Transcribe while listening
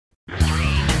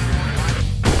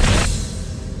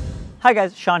Hi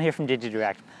guys, Sean here from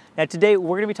digiDirect. Now today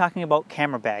we're going to be talking about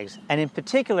camera bags, and in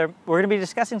particular we're going to be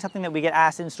discussing something that we get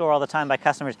asked in store all the time by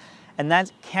customers, and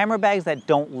that's camera bags that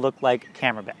don't look like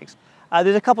camera bags.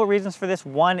 There's a couple of reasons for this.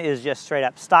 One is just straight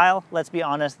up style. Let's be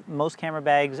honest, most camera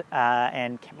bags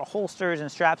and camera holsters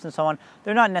and straps and so on,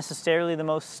 they're not necessarily the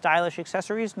most stylish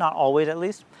accessories, not always at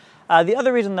least. The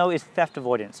other reason though is theft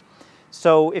avoidance.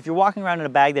 So if you're walking around in a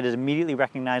bag that is immediately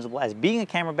recognizable as being a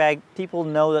camera bag, people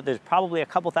know that there's probably a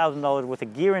couple $1,000s worth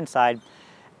of gear inside,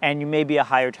 and you may be a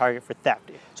higher target for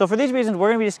theft. So for these reasons, we're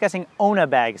going to be discussing ONA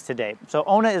bags today. So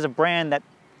ONA is a brand that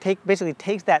basically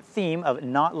takes that theme of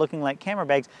not looking like camera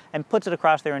bags and puts it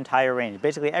across their entire range.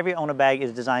 Basically every ONA bag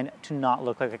is designed to not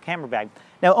look like a camera bag.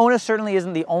 Now ONA certainly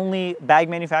isn't the only bag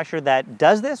manufacturer that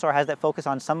does this or has that focus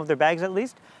on some of their bags at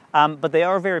least, but they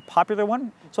are a very popular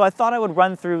one. So I thought I would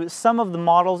run through some of the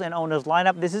models in ONA's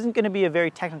lineup. This isn't going to be a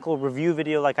very technical review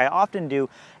video like I often do.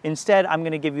 Instead, I'm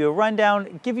going to give you a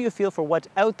rundown, give you a feel for what's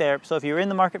out there. So if you're in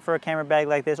the market for a camera bag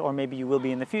like this, or maybe you will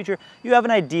be in the future, you have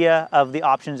an idea of the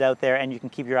options out there and you can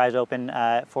keep your eyes open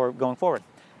for going forward.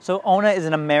 So ONA is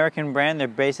an American brand. They're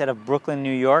based out of Brooklyn,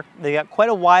 New York. They got quite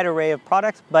a wide array of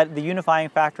products, but the unifying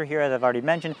factor here, as I've already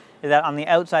mentioned, is that on the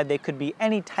outside they could be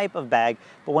any type of bag,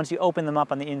 but once you open them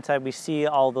up on the inside, we see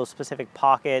all those specific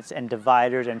pockets and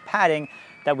dividers and padding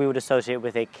that we would associate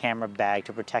with a camera bag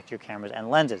to protect your cameras and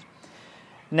lenses.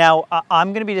 Now,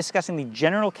 I'm going to be discussing the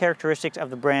general characteristics of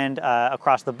the brand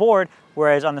across the board,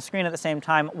 whereas on the screen at the same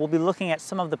time, we'll be looking at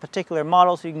some of the particular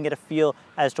models so you can get a feel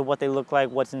as to what they look like,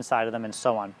 what's inside of them, and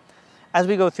so on. As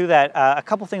we go through that, a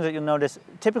couple things that you'll notice,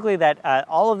 typically that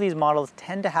all of these models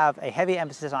tend to have a heavy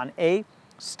emphasis on A,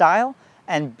 style,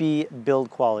 and B,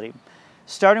 build quality.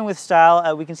 Starting with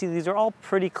style, we can see these are all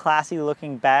pretty classy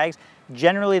looking bags.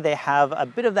 Generally, they have a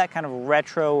bit of that kind of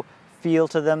retro feel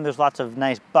to them. There's lots of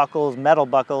nice buckles, metal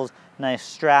buckles, nice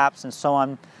straps, and so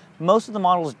on. Most of the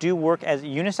models do work as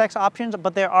unisex options,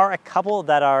 but there are a couple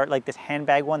that are like this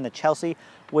handbag one, the Chelsea,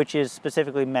 which is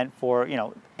specifically meant for,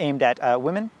 aimed at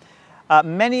women.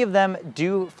 Many of them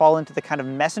do fall into the kind of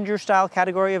messenger style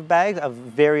category of bags of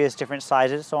various different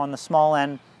sizes. So on the small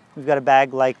end, we've got a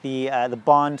bag like the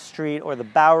Bond Street or the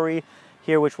Bowery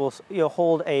here, which will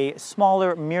hold a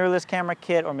smaller mirrorless camera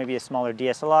kit or maybe a smaller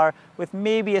DSLR with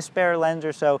maybe a spare lens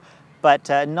or so, but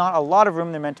not a lot of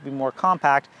room. They're meant to be more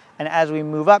compact. And as we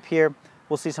move up here,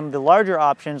 we'll see some of the larger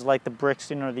options like the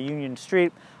Brixton or the Union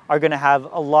Street are going to have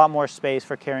a lot more space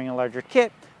for carrying a larger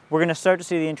kit. We're going to start to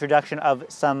see the introduction of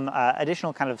some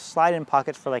additional kind of slide-in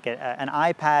pockets for like an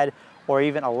iPad or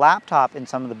even a laptop in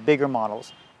some of the bigger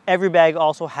models. Every bag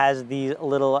also has these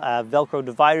little Velcro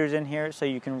dividers in here, so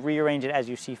you can rearrange it as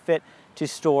you see fit to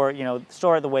store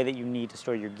it the way that you need to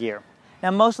store your gear.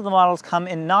 Now, most of the models come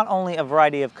in not only a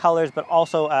variety of colors, but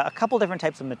also a couple different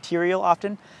types of material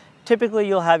often. Typically,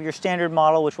 you'll have your standard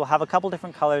model, which will have a couple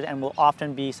different colors and will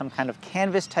often be some kind of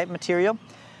canvas type material.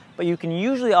 But you can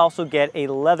usually also get a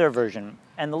leather version.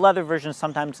 And the leather versions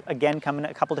sometimes, again, come in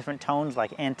a couple different tones,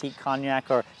 like antique cognac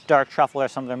or dark truffle are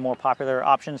some of their more popular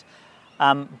options.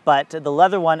 But the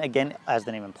leather one, again, as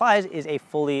the name implies, is a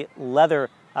fully leather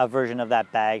version of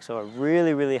that bag. So a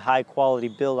really, really high quality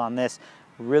build on this,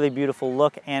 really beautiful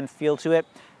look and feel to it.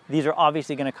 These are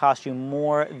obviously going to cost you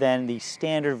more than the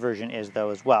standard version is though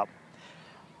as well.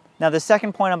 Now the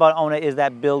second point about ONA is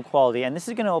that build quality, and this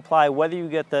is going to apply whether you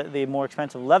get the more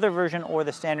expensive leather version or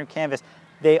the standard canvas.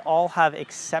 They all have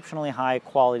exceptionally high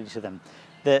quality to them.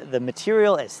 The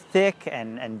material is thick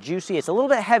and juicy. It's a little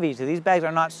bit heavy, so these bags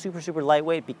are not super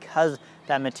lightweight because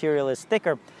that material is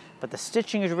thicker, but the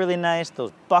stitching is really nice.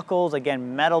 Those buckles,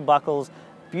 again, metal buckles,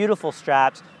 beautiful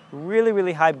straps,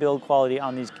 really high build quality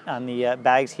on the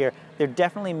bags here. They're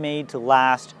definitely made to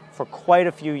last for quite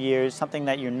a few years, something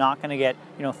that you're not going to get,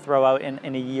 throw out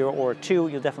in a year or two.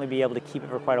 You'll definitely be able to keep it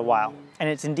for quite a while. And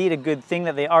it's indeed a good thing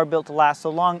that they are built to last so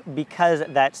long, because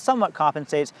that somewhat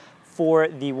compensates for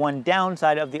the one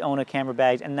downside of the ONA camera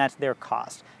bags, and that's their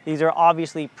cost. These are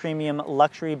obviously premium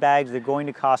luxury bags. They're going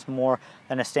to cost more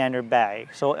than a standard bag.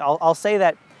 So I'll say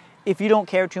that if you don't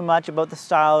care too much about the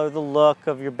style or the look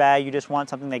of your bag, you just want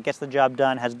something that gets the job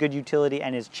done, has good utility,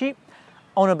 and is cheap,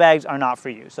 ONA bags are not for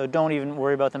you. So don't even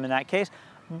worry about them in that case.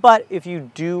 But if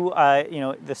you do,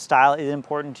 the style is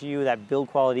important to you, that build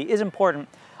quality is important,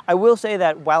 I will say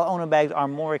that while ONA bags are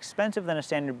more expensive than a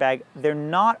standard bag, they're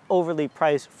not overly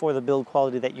priced for the build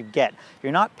quality that you get.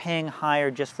 You're not paying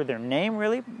higher just for their name,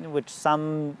 really, which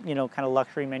some, kind of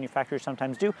luxury manufacturers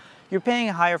sometimes do. You're paying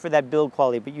higher for that build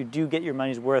quality, but you do get your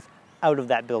money's worth out of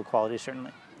that build quality,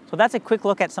 certainly. So that's a quick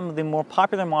look at some of the more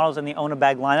popular models in the ONA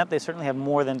bag lineup. They certainly have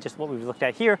more than just what we've looked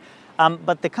at here.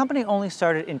 But the company only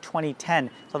started in 2010,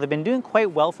 so they've been doing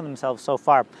quite well for themselves so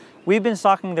far. We've been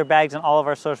stocking their bags in all of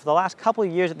our stores for the last couple of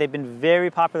years. They've been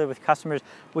very popular with customers,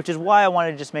 which is why I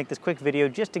wanted to just make this quick video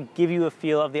just to give you a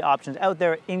feel of the options out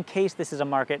there in case this is a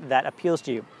market that appeals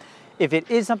to you. If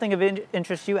it is something of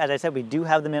interest to you, as I said, we do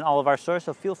have them in all of our stores,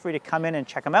 so feel free to come in and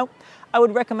check them out. I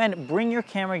would recommend bring your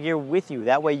camera gear with you.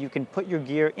 That way you can put your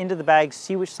gear into the bag,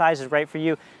 see which size is right for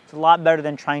you. It's a lot better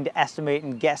than trying to estimate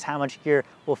and guess how much gear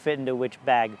will fit into which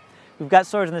bag. We've got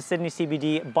stores in the Sydney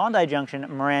CBD, Bondi Junction,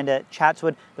 Miranda,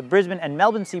 Chatswood, the Brisbane and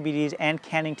Melbourne CBDs, and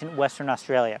Cannington, Western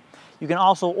Australia. You can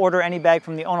also order any bag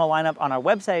from the ONA lineup on our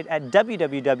website at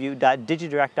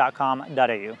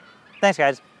www.digidirect.com.au. Thanks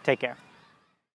guys, take care.